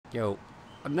Yo,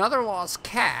 another lost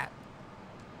cat?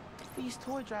 These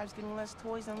toy drives getting less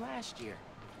toys than last year.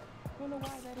 Wonder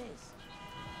why that is.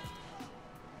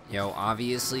 Yo,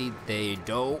 obviously they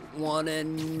don't want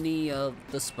any of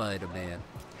the Spider-Man.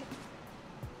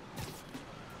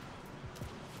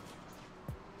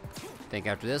 I think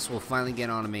after this we'll finally get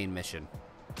on a main mission.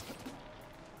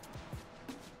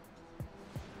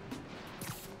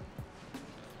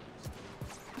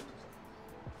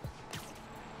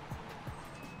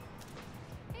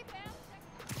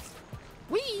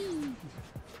 Whee!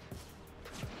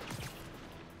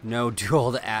 No, do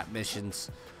all the app missions.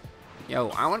 Yo,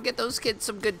 I want to get those kids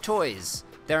some good toys.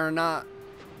 They're not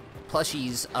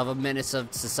plushies of a menace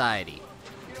of society.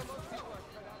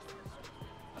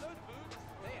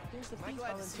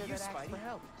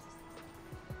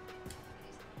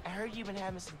 I heard you've been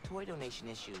having some toy donation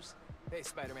issues. Hey,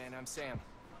 Spider-Man, I'm Sam.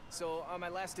 So, on my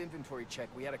last inventory check,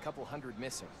 we had a couple hundred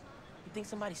missing. You think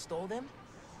somebody stole them?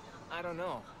 I don't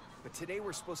know, but today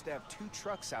we're supposed to have 2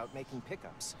 trucks out making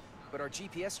pickups. But our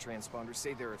GPS transponders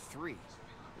say there are 3.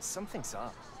 Something's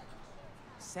up.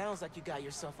 Sounds like you got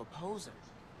yourself a poser.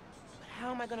 But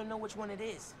how am I gonna know which one it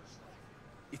is?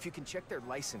 If you can check their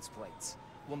license plates,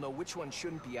 we'll know which one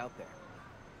shouldn't be out there.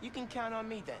 You can count on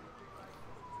me then.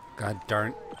 God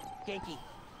darn. Ganke,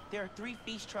 there are 3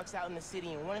 F.E.A.S.T trucks out in the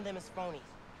city and one of them is phony.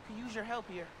 Could use your help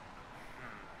here.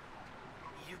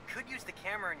 You could use the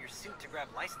camera in your suit to grab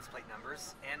license plate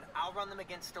numbers, and I'll run them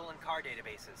against stolen car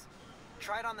databases.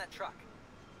 Try it on that truck.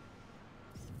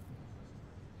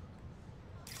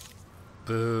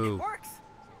 Boo. It works!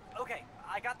 Okay,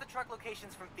 I got the truck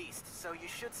locations from F.E.A.S.T, so you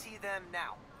should see them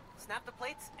now. Snap the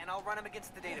plates, and I'll run them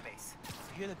against the database.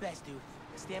 You're the best, dude.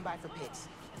 Stand by for pics.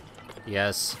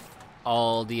 Yes,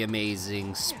 all the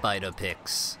amazing spider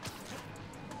pics.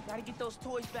 Gotta get those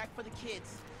toys back for the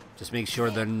kids. Just make sure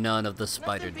they're none of the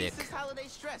spider Nothing beats dick. this holiday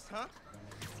stress, huh?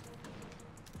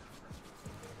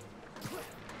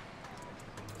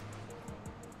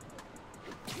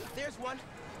 There's one.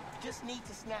 Just need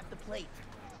to snap the plate.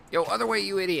 Yo, other way,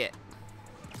 you idiot.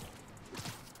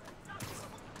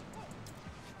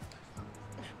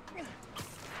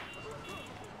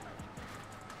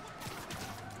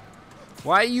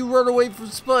 Why you run away from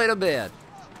Spider-Man?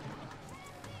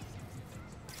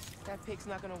 That pic's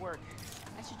not gonna work.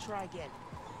 I should try again.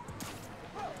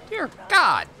 Dear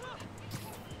God.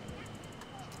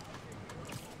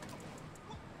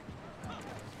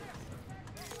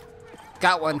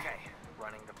 Got one. Okay,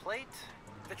 running the plate.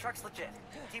 The truck's legit.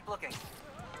 Keep looking.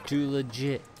 Too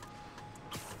legit.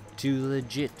 Too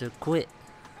legit to quit.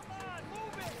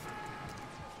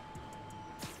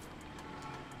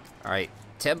 Alright,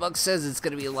 $10 says it's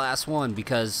gonna be the last one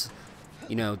because,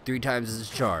 you know, 3 times is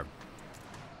a charm.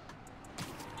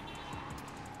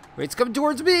 Wait, it's coming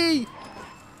towards me!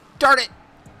 Darn it!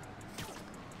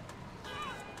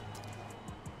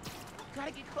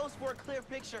 Gotta get close for a clear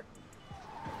picture.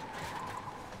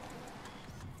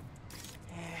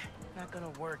 Not gonna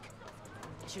work.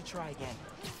 I should try again.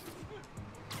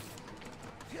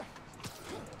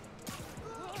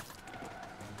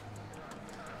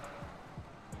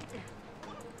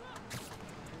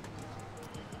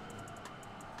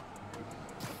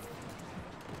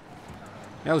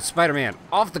 No, Spider-Man,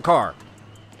 off the car!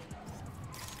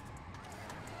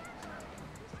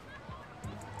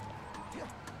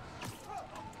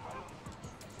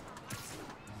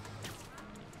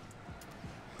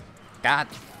 God.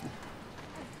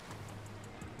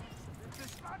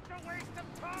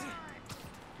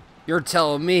 You're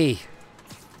telling me.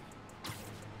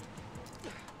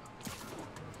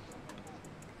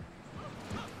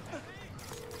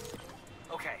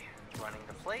 Okay, running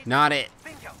the plate. Not it.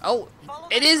 Bingo. Oh, Follow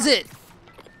it the is truck. it.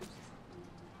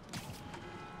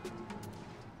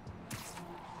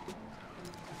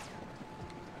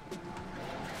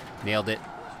 Nailed it.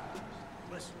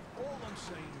 Listen, all I'm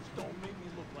saying is don't make me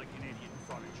look like an idiot in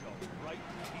front of Joe, right?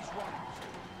 He's running.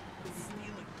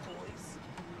 Stealing toys?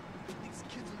 These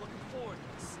kids are looking forward to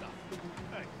this stuff.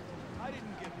 Hey, I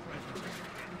didn't get presents,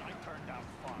 and I turned out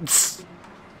fine.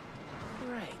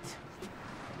 Right.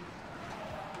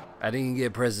 I didn't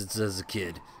get presents as a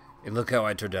kid. And look how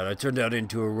I turned out. I turned out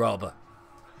into a robber.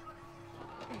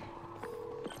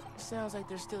 Sounds like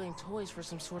they're stealing toys for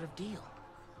some sort of deal.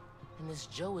 And this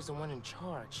Joe is the one in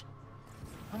charge.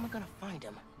 How am I gonna find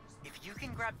him? If you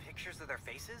can grab pictures of their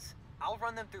faces, I'll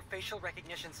run them through facial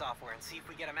recognition software and see if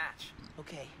we get a match.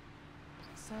 Okay.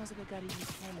 Sounds like I gotta use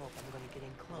camo if I'm gonna get in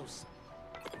close.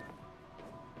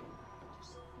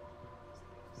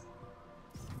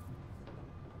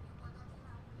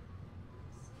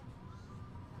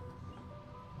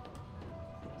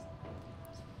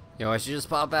 Yo, I should just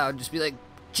pop out and just be like,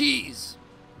 Jeez.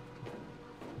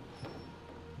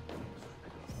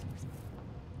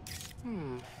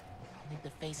 I think the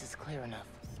face is clear enough.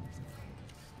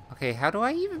 Okay, how do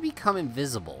I even become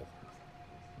invisible?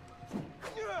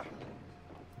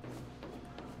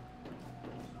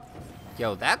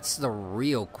 Yo, that's the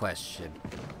real question.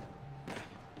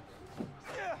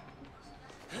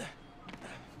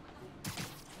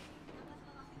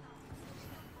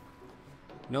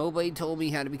 Nobody told me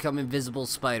how to become invisible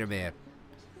Spider-Man.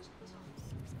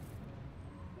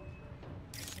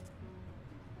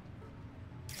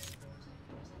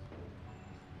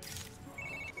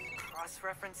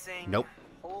 Cross-referencing. Nope.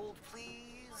 Hold,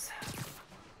 please.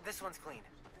 This one's clean.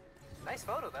 Nice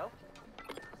photo, though.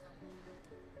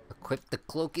 Equip the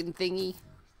cloaking thingy.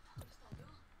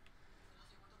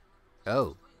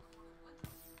 Oh.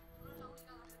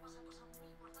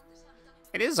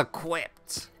 It is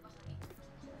equipped.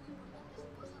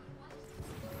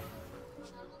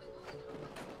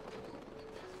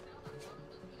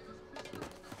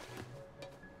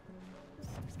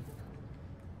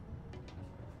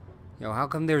 Yo, how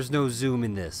come there's no zoom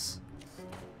in this?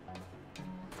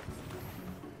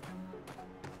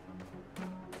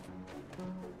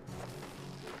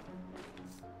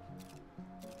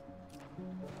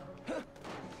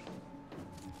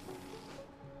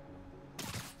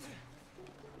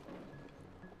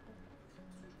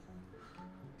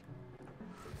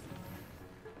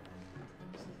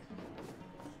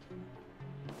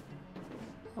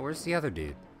 Oh, where's the other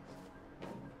dude?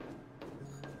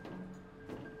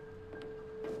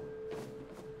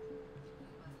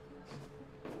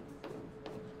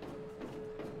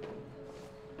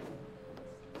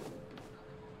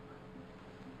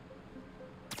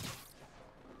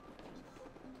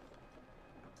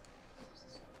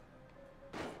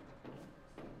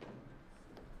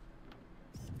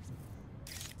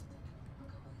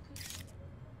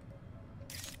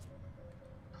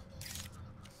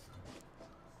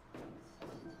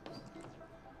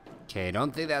 Okay,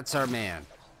 don't think that's our man.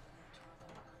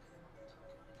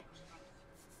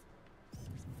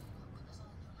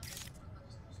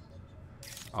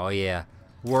 Oh yeah,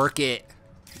 work it.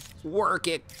 Work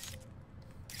it.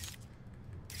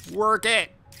 Work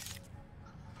it.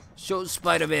 Show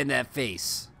Spider-Man that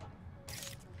face.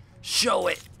 Show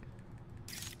it.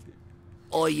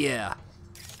 Oh yeah.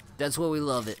 That's why we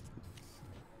love it.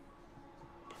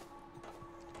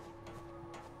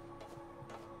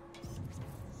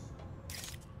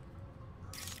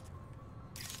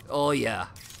 Oh yeah.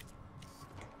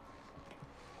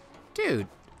 Dude,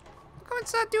 how come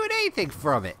it's not doing anything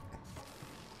from it?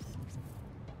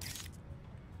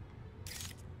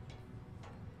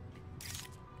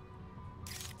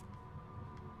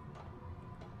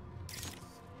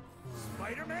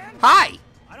 Spider-Man? Hi!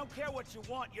 I don't care what you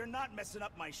want, you're not messing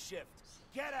up my shift.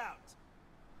 Get out!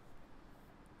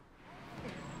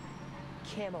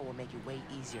 Camo will make it way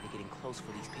easier to get in close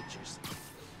for these pictures.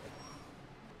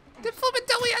 Then flip it,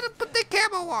 tell me how to put the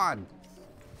camo on.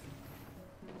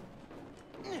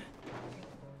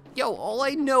 Yo, all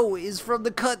I know is from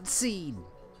the cutscene.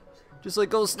 Just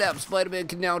like, oh snap, Spider-Man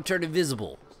can now turn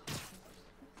invisible.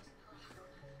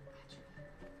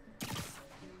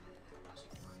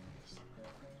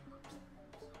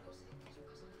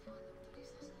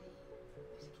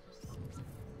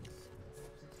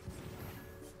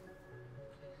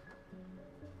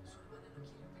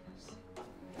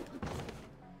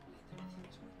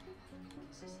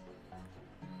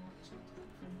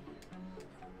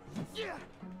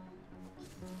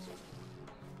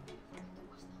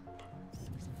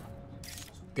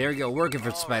 There you go, working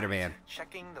for Spider-Man.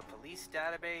 Checking the police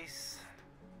database.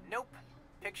 Nope.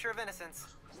 Picture of innocence.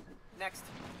 Next.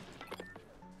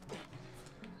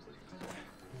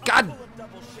 God! Full of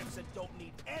double shifts and don't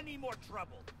need any more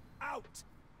trouble. Out!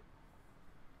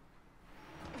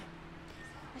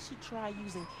 I should try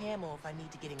using camo if I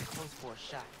need to get in close for a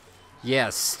shot.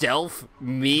 Yeah, stealth?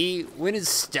 Me? When is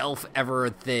stealth ever a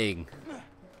thing?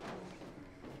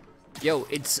 Yo,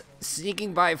 it's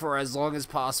sneaking by for as long as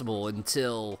possible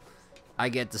until I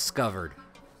get discovered.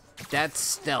 That's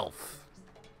stealth.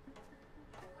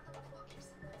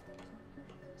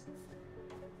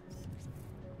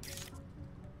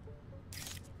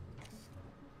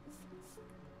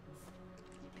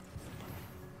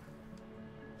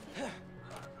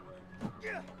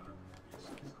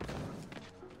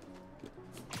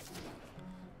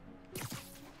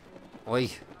 Oi.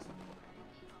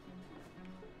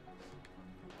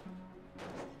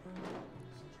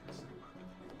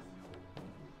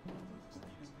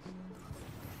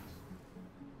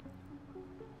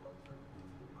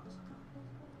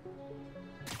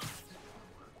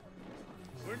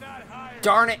 We're not hiring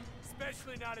darn it.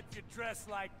 Especially not if you dress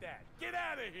like that. Get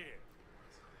out of here.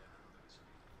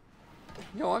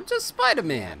 No, I'm just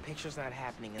Spider-Man. Picture's not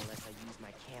happening unless I use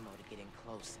my camo to get in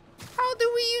close. How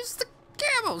do we use the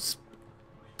camo,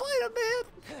 Spider-Man?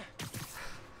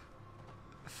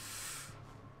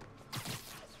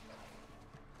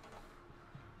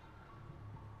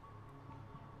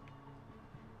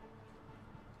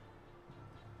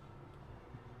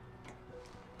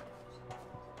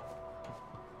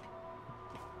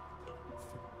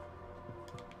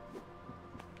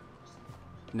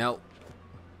 No.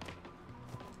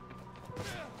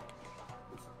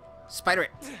 Spider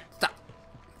it. Stop.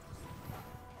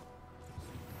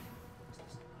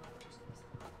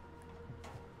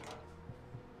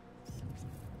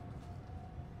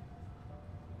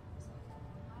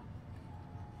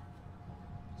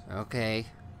 Okay.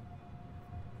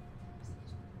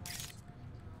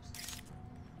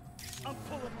 I'm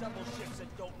full of double shifts and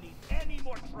don't need any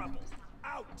more trouble.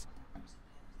 Out!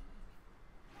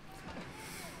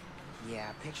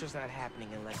 Yeah, picture's not happening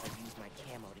unless I use my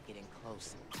camo to get in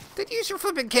close. Then use your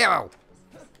flipping camo.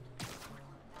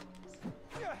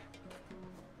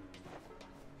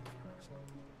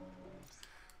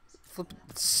 Flip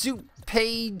suit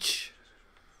page.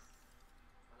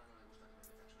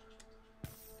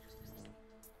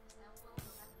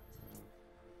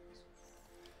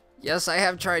 Yes, I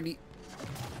have tried to...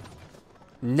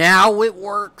 Now it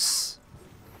works.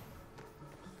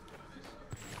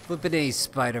 Flip it A,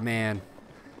 Spider-Man.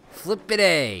 Flip it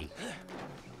A.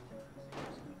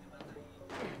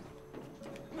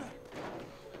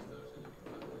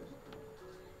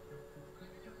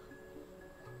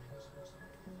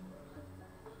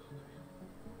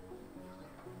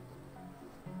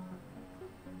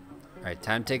 Alright,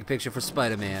 time to take a picture for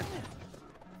Spider-Man.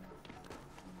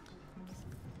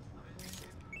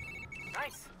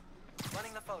 Nice.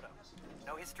 Running the photo.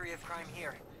 No history of crime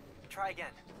here. Try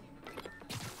again.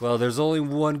 Well, there's only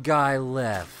one guy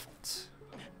left.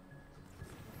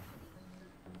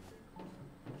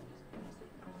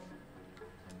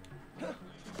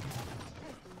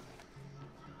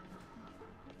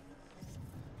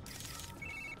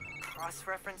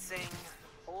 Cross-referencing.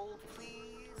 Hold,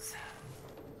 please.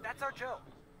 That's our Joe.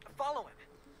 Follow him.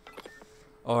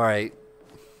 Alright.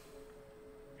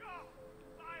 Go!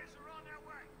 Fires are on their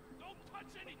way. Don't touch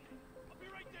anything. I'll be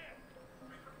right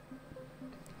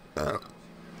there.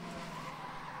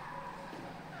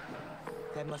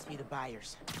 That must be the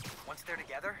buyers. Once they're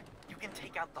together, you can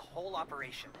take out the whole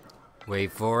operation.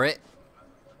 Wait for it.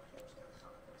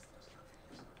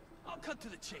 I'll cut to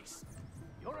the chase.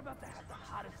 You're about to have the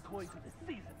hottest toys of the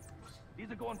season. These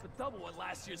are going for double what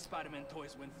last year's Spider-Man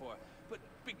toys went for. But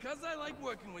because I like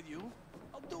working with you,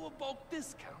 I'll do a bulk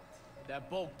discount. That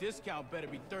bulk discount better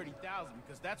be 30,000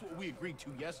 because that's what we agreed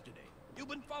to yesterday. You've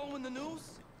been following the news?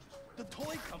 The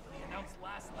toy company announced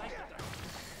last night that they're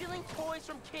Stealing toys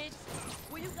from kids?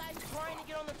 Were you guys trying to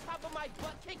get on the top of my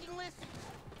butt-kicking list?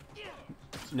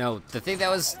 No, the thing that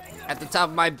was at the top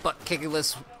of my butt-kicking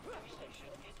list...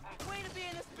 Way to be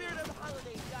in the spirit of the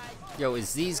holidays, guys. Yo,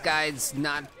 is these guys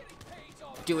not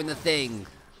doing the thing?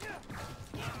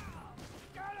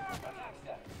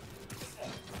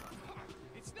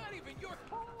 It's not even your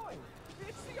toy!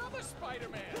 It's the other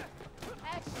Spider-Man!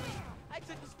 Actually, I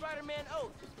took the Spider-Man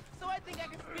oath, so I think I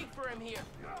can speak for him here.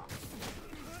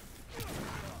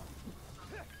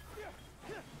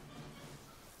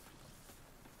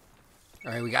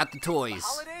 Alright, we got the toys.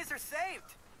 Holidays are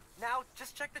saved. Now,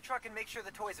 just check the truck and make sure the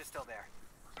toys are still there.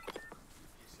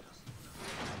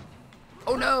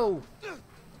 Oh no!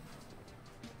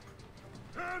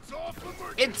 Hands off the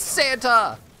merch! It's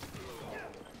Santa!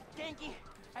 Ganke,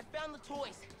 I found the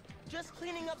toys. Just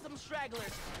cleaning up some stragglers.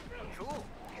 Cool.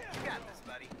 You got this,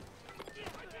 buddy.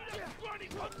 Barney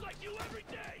looks like you every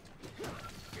day!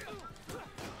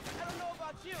 I don't know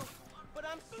about you, but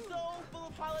I'm so full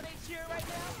of holiday cheer right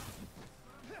now.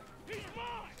 He's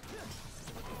mine!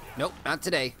 Nope, not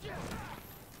today.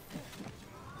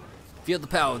 Feel the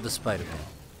power of the Spider-Man.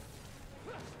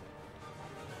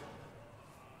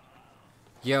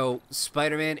 Yo,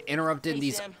 Spider-Man interrupted Hey,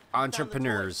 these Sam, found the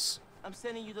entrepreneurs. toys. I'm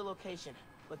sending you the location,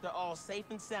 but they're all safe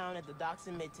and sound at the docks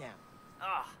in Midtown.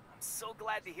 Ah, I'm so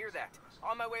glad to hear that.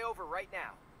 On my way over right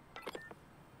now.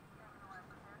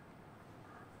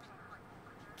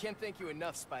 Can't thank you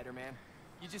enough, Spider-Man.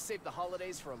 You just saved the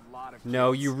holidays for a lot of kids.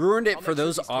 No, you ruined it I'll for make sure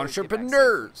those these toys get back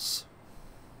entrepreneurs.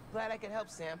 Glad I could help,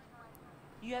 Sam.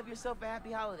 You have yourself a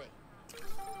happy holiday.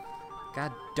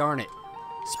 God darn it.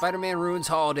 Spider-Man ruins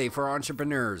holiday for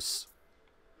entrepreneurs.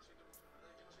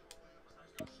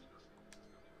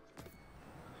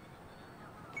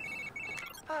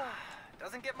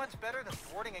 Doesn't doesn't get much better than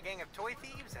thwarting a gang of toy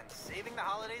thieves and saving the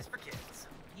holidays for kids.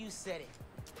 You said it.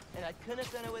 And I couldn't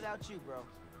have done it without you, bro.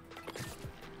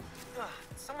 Ugh,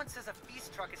 someone says a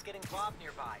F.E.A.S.T truck is getting robbed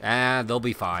nearby. Ah, they'll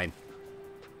be fine.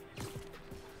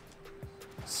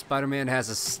 Spider-Man has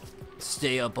to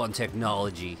stay up on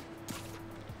technology.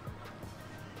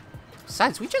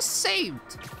 Besides, we just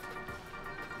saved.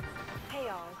 Hey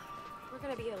y'all, we're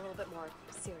gonna be a little bit more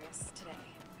serious today.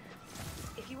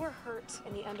 If you were hurt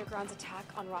in the Underground's attack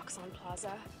on Roxxon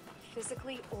Plaza,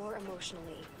 physically or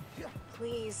emotionally,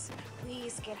 please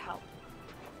get help.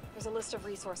 There's a list of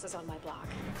resources on my blog.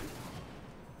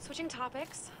 Switching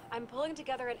topics, I'm pulling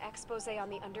together an expose on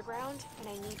the Underground, and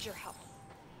I need your help.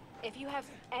 If you have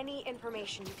any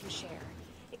information you can share,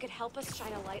 it could help us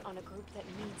shine a light on a group that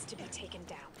needs to be taken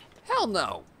down. Hell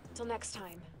no. Till next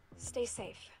time, stay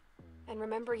safe. And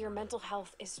remember, your mental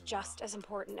health is just as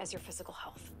important as your physical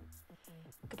health.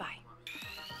 Goodbye.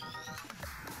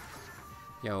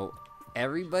 Yo,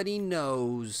 everybody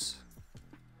knows.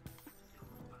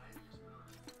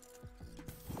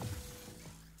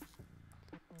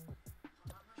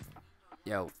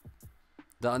 Yo,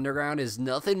 the Underground is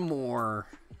nothing more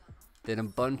than a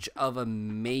bunch of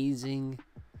amazing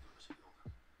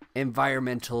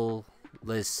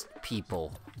environmentalist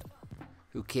people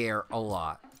who care a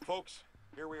lot Folks,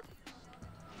 here we are.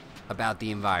 about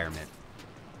the environment.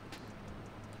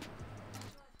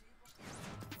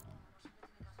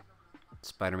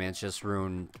 Spider-Man's just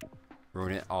ruin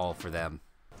it all for them.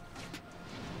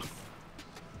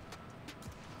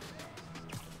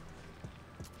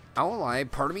 I won't lie,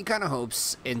 part of me kind of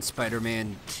hopes in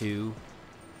Spider-Man 2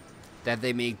 that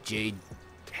they make Hey,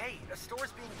 a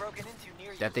store's being broken into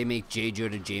near you.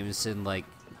 Jonah Jameson like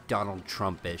Donald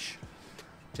Trump-ish.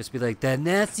 Just be like, that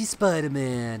nasty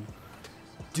Spider-Man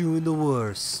doing the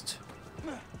worst.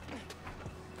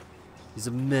 He's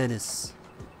a menace.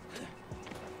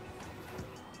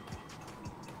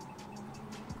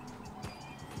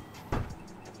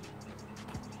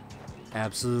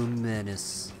 Absolute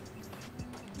menace.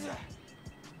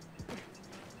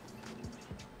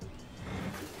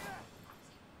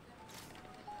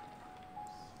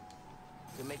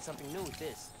 Could make something new with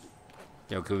this.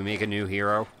 Yo, can we make a new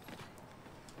hero?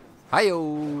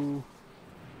 Hi-yo!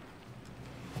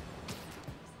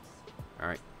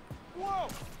 Alright. Whoa!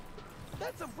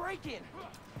 That's a break-in!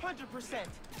 100%!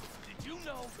 Did you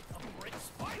know a great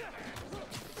Spider-Man? Go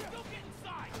get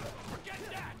inside! Forget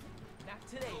that! Not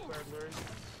today, burglars.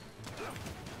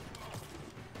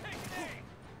 Take an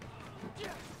aim!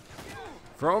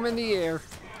 Throw him in the air.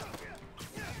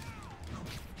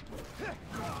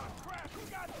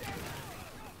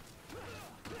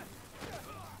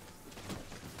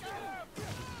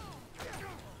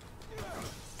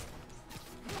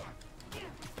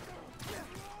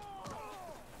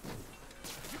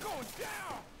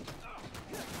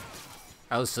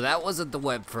 Oh, so that wasn't the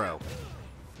web throw.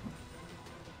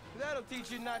 That'll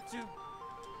teach you not to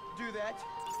do that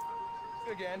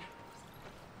again.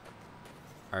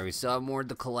 Alright, we still have more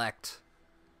to collect.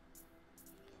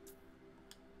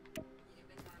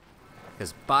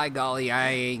 Because by golly, I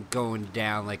ain't going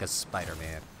down like a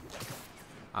Spider-Man.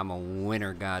 I'm a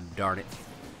winner, god darn it.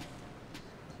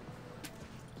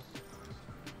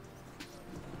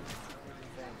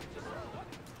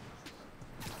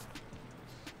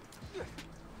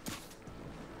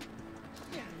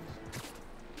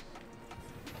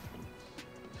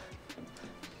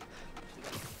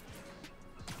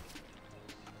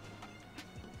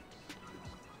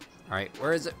 Alright,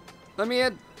 where is it? Let me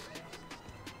in!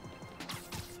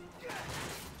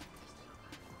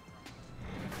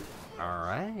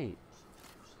 Alright.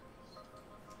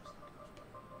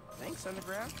 Thanks,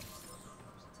 Underground.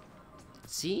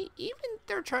 See, even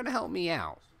they're trying to help me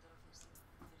out.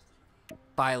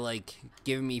 By, like,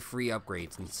 giving me free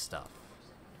upgrades and stuff.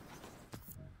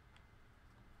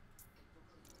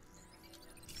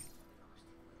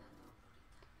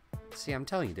 See, I'm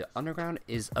telling you, the Underground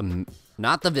is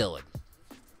not the villain.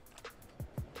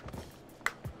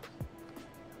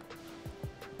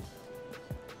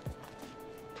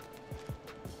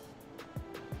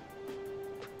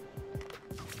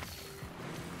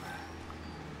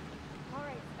 All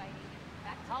right, Spidey.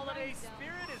 Back to Holiday the zone.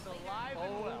 spirit is alive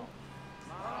and well.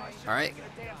 Alright,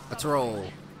 let's roll.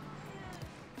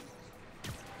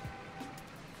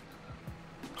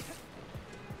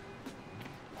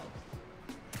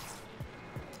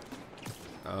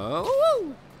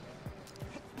 Oh!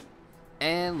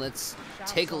 And let's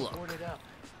take a look. Boarded up.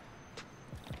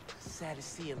 Sad to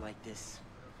see it like this.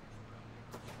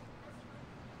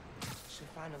 Should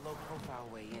find a low-profile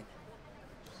way in.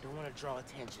 Don't want to draw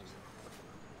attention.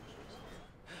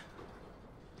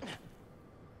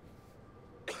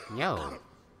 Yo.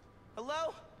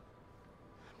 Hello?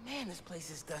 Man, this place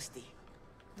is dusty.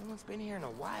 No one's been here in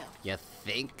a while. You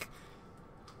think?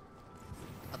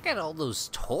 Look at all those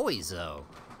toys, though.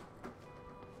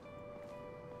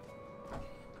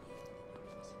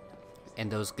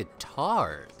 And those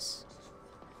guitars.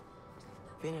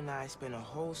 Phin and I spent a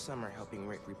whole summer helping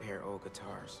Rick repair old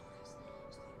guitars.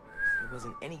 There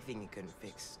wasn't anything he couldn't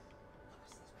fix.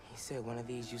 He said one of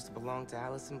these used to belong to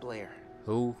Allison Blair.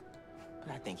 Who?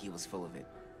 But I think he was full of it.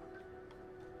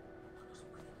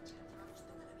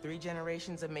 3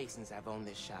 generations of Masons have owned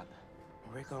this shop.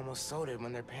 Rick almost sold it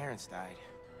when their parents died.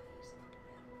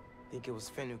 I think it was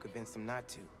Phin who convinced him not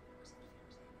to.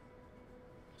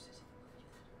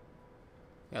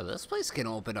 Yeah, this place can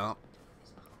open up.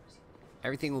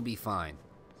 Everything will be fine.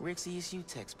 Rick's ESU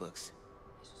textbooks.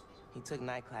 He took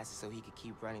night classes so he could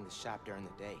keep running the shop during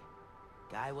the day.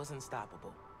 Guy was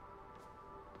unstoppable.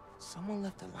 Someone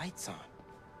left the lights on.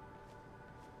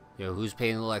 Yo, who's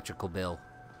paying the electrical bill?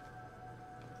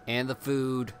 And the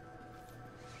food.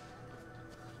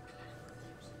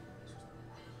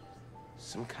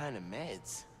 Some kind of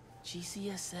meds.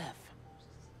 GCSF.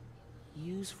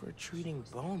 Used for treating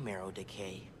bone marrow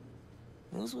decay.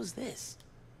 Whose was this?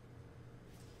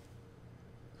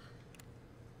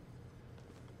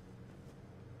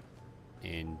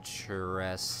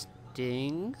 Interesting.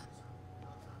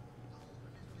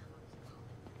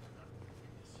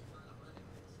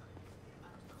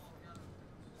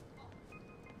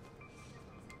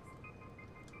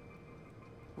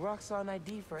 Roxxon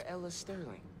ID for Ella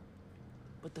Sterling.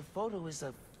 But the photo is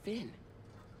of Phin.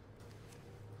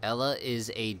 Ella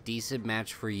is a decent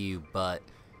match for you, but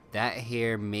that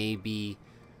hair maybe...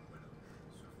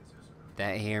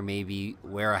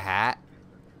 wear a hat?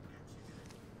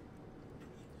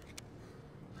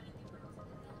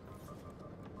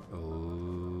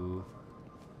 Ooh.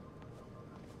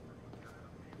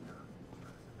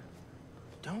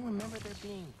 Don't remember there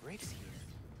being bricks here.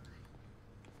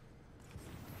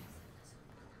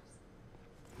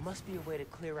 Must be a way to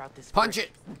clear out this Punch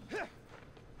brick. it!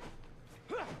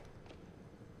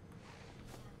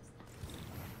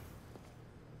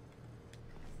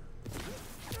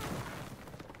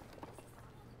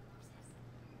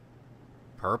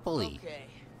 Purpley. Okay,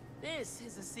 this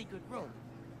is a secret room.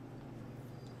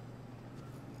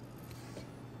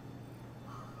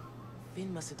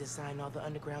 Phin must have designed all the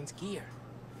Underground's gear.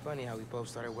 Funny how we both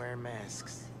started wearing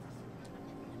masks.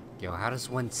 Yo, how does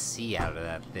one see out of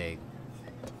that thing?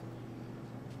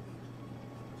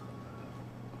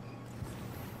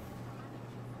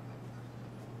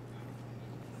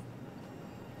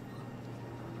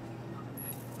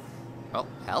 Oh,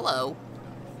 hello.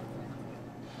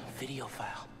 Video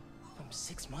file from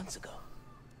 6 months ago.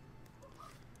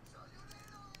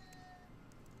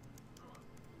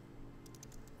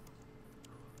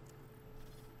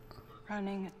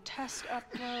 Running a test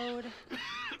upload.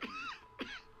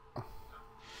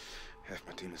 Half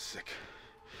my team is sick,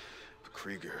 but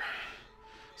Krieger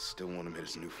still won't admit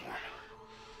his new form.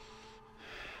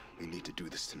 We need to do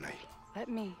this tonight. Let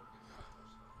me.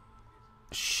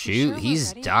 Shoot, Sure he's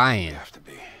ready? dying. We have to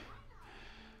be.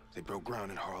 They broke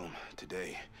ground in Harlem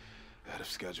today, ahead of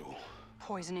schedule.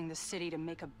 Poisoning the city to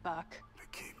make a buck. They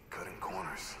keep cutting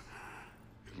corners,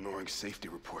 ignoring safety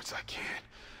reports. I can't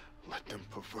let them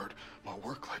pervert my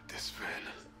work like this, Phin.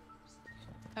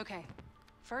 Okay.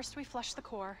 First we flush the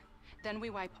core, then we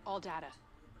wipe all data.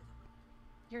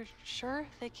 You're sure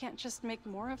they can't just make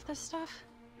more of this stuff?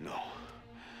 No.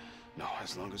 No,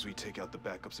 as long as we take out the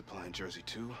backup supply in Jersey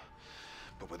too.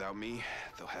 But without me,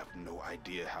 they'll have no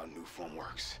idea how new form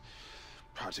works.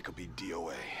 Project will be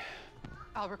DOA.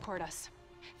 I'll record us.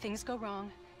 Things go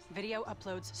wrong, video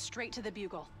uploads straight to the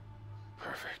Bugle.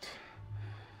 Perfect.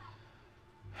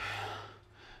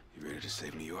 You ready to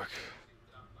save New York?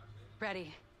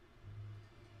 Ready.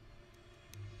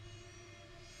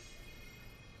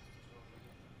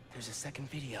 There's a second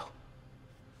video.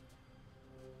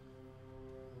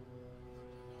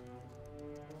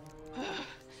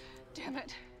 Damn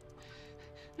it.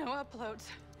 No uploads.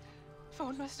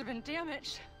 Phone must have been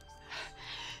damaged.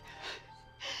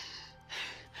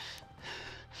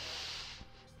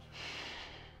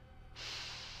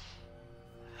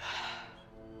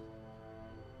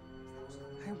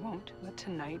 I won't let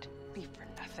tonight be for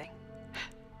nothing.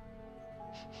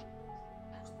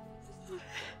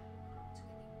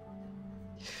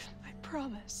 I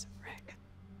promise, Rick.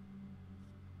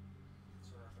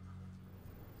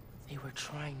 They were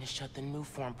trying to shut the New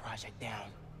Form project down.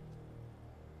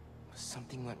 But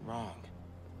something went wrong.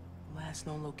 Last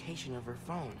known location of her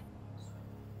phone.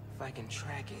 If I can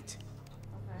track it.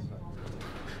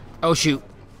 Oh, shoot.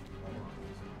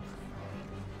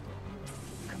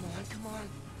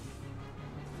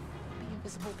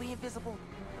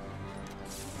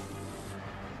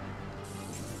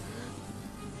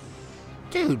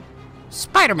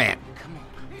 Spider-Man!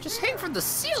 Just hang from the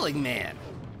ceiling, man!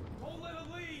 Don't let her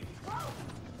leave.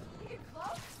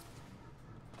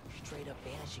 Straight up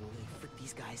vanishing really freaked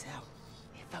these guys out.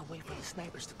 If I wait for the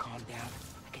snipers to calm down,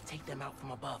 I can take them out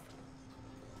from above.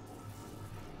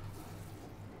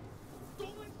 Don't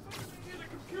let something near the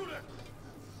computer.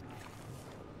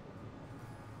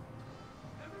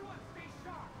 Everyone stay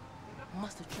sharp.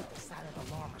 Must have tripped the silent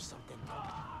alarm or something.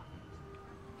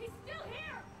 He's still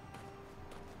here!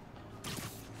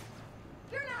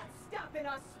 You're not stopping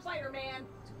us, Spider-Man!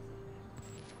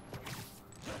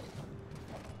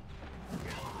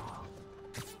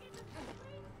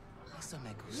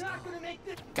 Not gonna make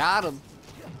this. Got him.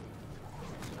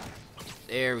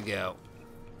 There we go.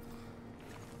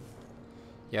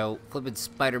 Yo, flippin'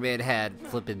 Spider-Man had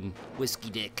flippin' whiskey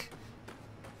dick.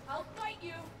 I'll fight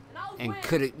you, and I'll And win.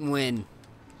 couldn't win.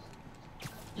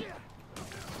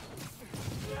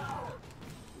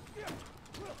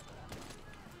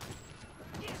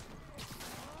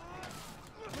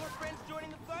 More friends joining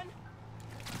the fun?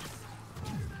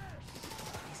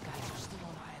 These guys are still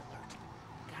on high alert.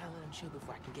 Gotta let them chill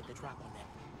before I can get the drop on them.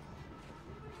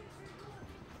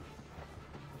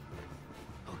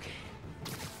 Okay.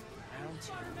 Round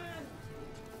two.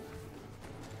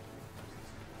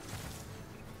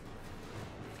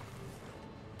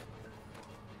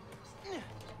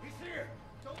 He's here.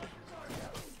 Don't let your guard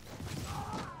down.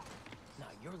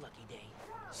 Not your lucky day.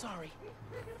 Sorry.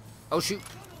 Oh, shoot.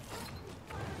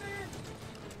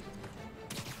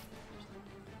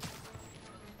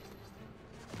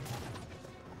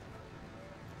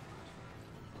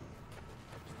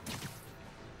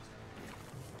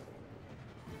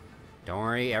 Don't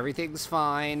worry, everything's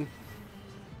fine.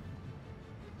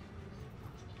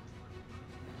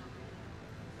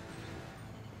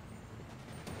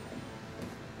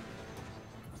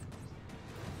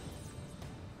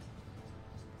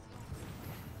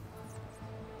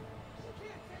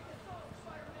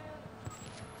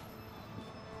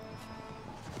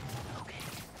 Okay.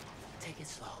 Take it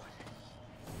slow.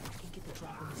 I can get the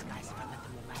drop on these guys if I let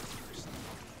them relax first.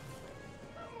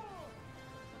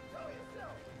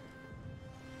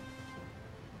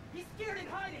 He's scared and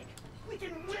hiding. We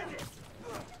can win it.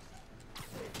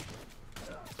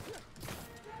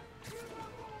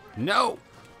 No!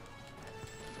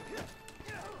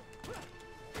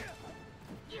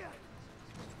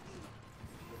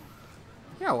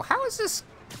 Yo, how is this?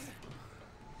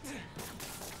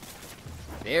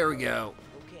 There we go.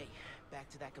 Okay, back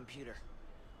to that computer.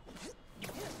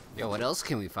 Yo, what else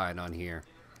can we find on here?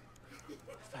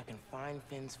 If I can find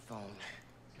Finn's phone,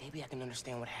 maybe I can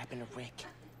understand what happened to Rick.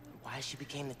 Why she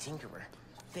became the Tinkerer.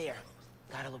 There,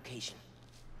 got a location.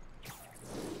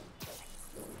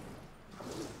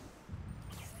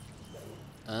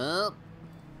 Up.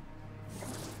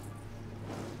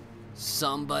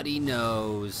 Somebody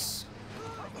knows.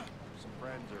 Some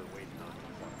friends are waiting on me.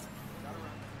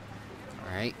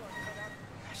 Alright.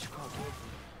 I should call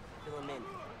Ganke. Fill him in.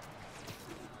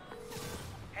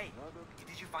 Hey,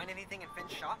 did you find anything in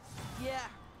Finn's shop? Yeah.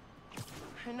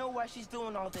 I know why she's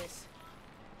doing all this.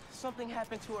 Something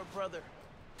happened to her brother.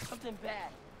 Something bad.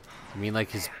 You mean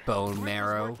like his bone Rick was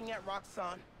marrow? working at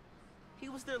Roxxon. He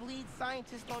was their lead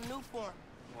scientist on Newform.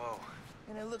 Whoa.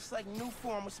 And it looks like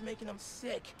Newform was making him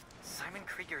sick. Simon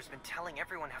Krieger's been telling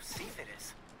everyone how safe it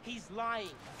is. He's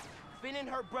lying. Finn and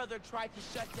her brother tried to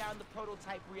shut down the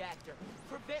prototype reactor.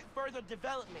 Prevent further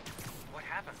development. What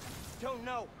happened? Don't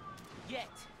know.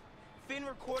 Yet. Finn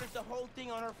recorded the whole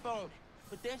thing on her phone.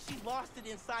 But then she lost it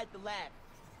inside the lab.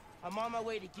 I'm on my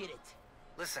way to get it.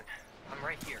 Listen, I'm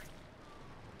right here.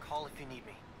 Call if you need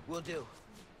me. Will do.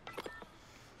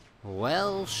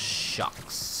 Well,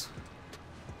 shucks.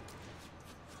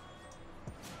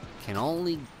 Can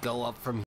only go up from